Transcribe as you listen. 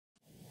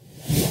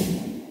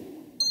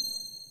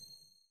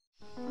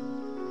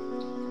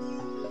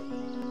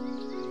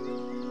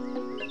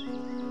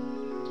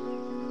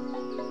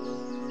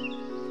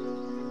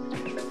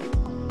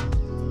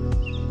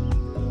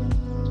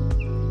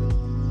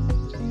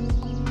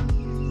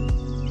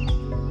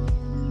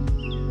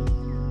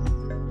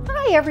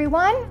Hi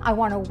everyone, I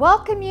want to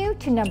welcome you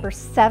to number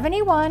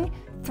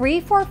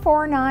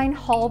 713449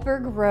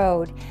 Hallberg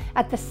Road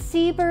at the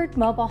Seabird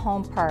Mobile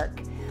Home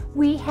Park.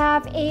 We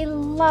have a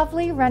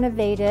lovely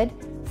renovated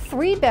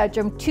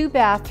 3-bedroom,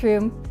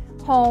 2-bathroom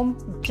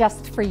home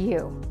just for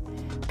you.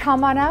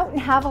 Come on out and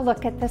have a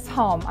look at this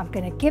home. I'm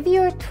going to give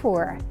you a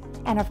tour,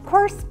 and of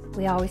course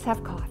we always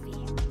have coffee.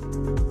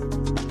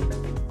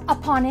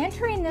 Upon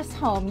entering this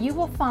home, you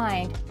will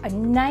find a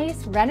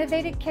nice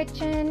renovated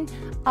kitchen,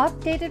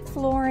 updated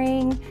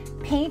flooring,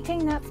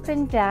 painting that's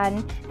been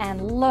done,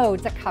 and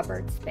loads of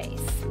cupboard space.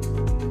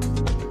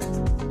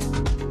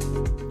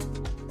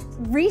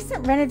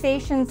 Recent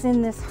renovations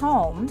in this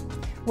home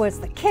was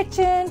the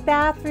kitchen,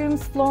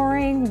 bathrooms,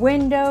 flooring,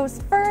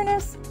 windows,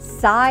 furnace,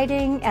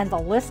 siding, and the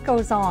list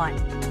goes on.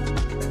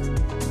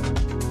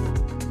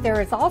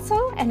 There is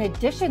also an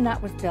addition that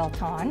was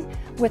built on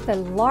with a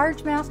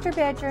large master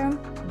bedroom,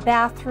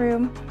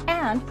 bathroom,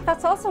 and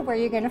that's also where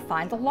you're going to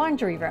find the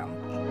laundry room.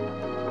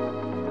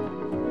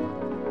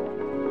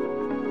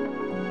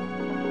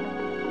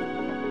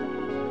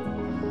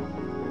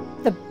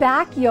 The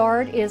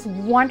backyard is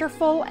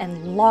wonderful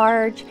and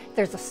large.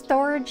 There's a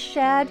storage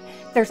shed.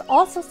 There's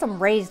also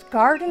some raised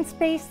garden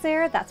space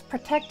there that's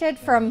protected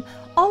from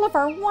all of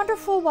our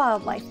wonderful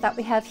wildlife that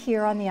we have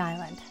here on the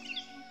island.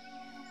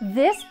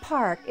 This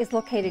park is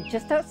located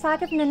just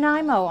outside of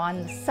Nanaimo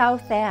on the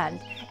south end,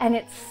 and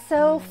it's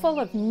so full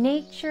of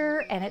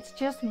nature and it's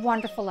just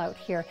wonderful out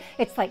here.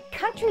 It's like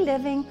country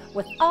living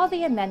with all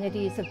the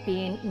amenities of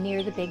being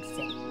near the big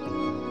city.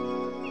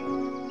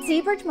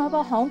 Seabird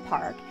Mobile Home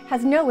Park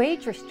has no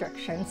age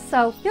restrictions,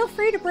 so feel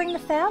free to bring the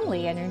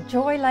family and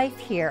enjoy life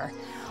here.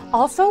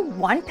 Also,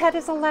 1 pet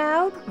is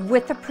allowed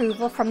with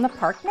approval from the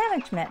park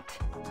management.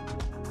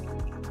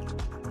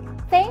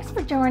 Thanks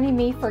for joining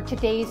me for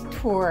today's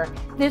tour.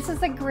 This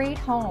is a great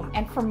home,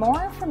 and for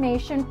more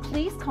information,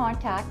 please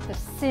contact the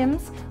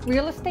Sims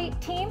Real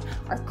Estate team.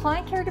 Our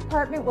client care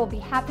department will be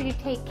happy to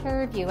take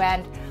care of you.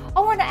 And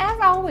as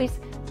always,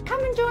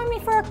 come and join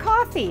me for a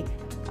coffee.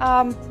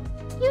 A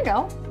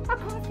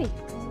coffee.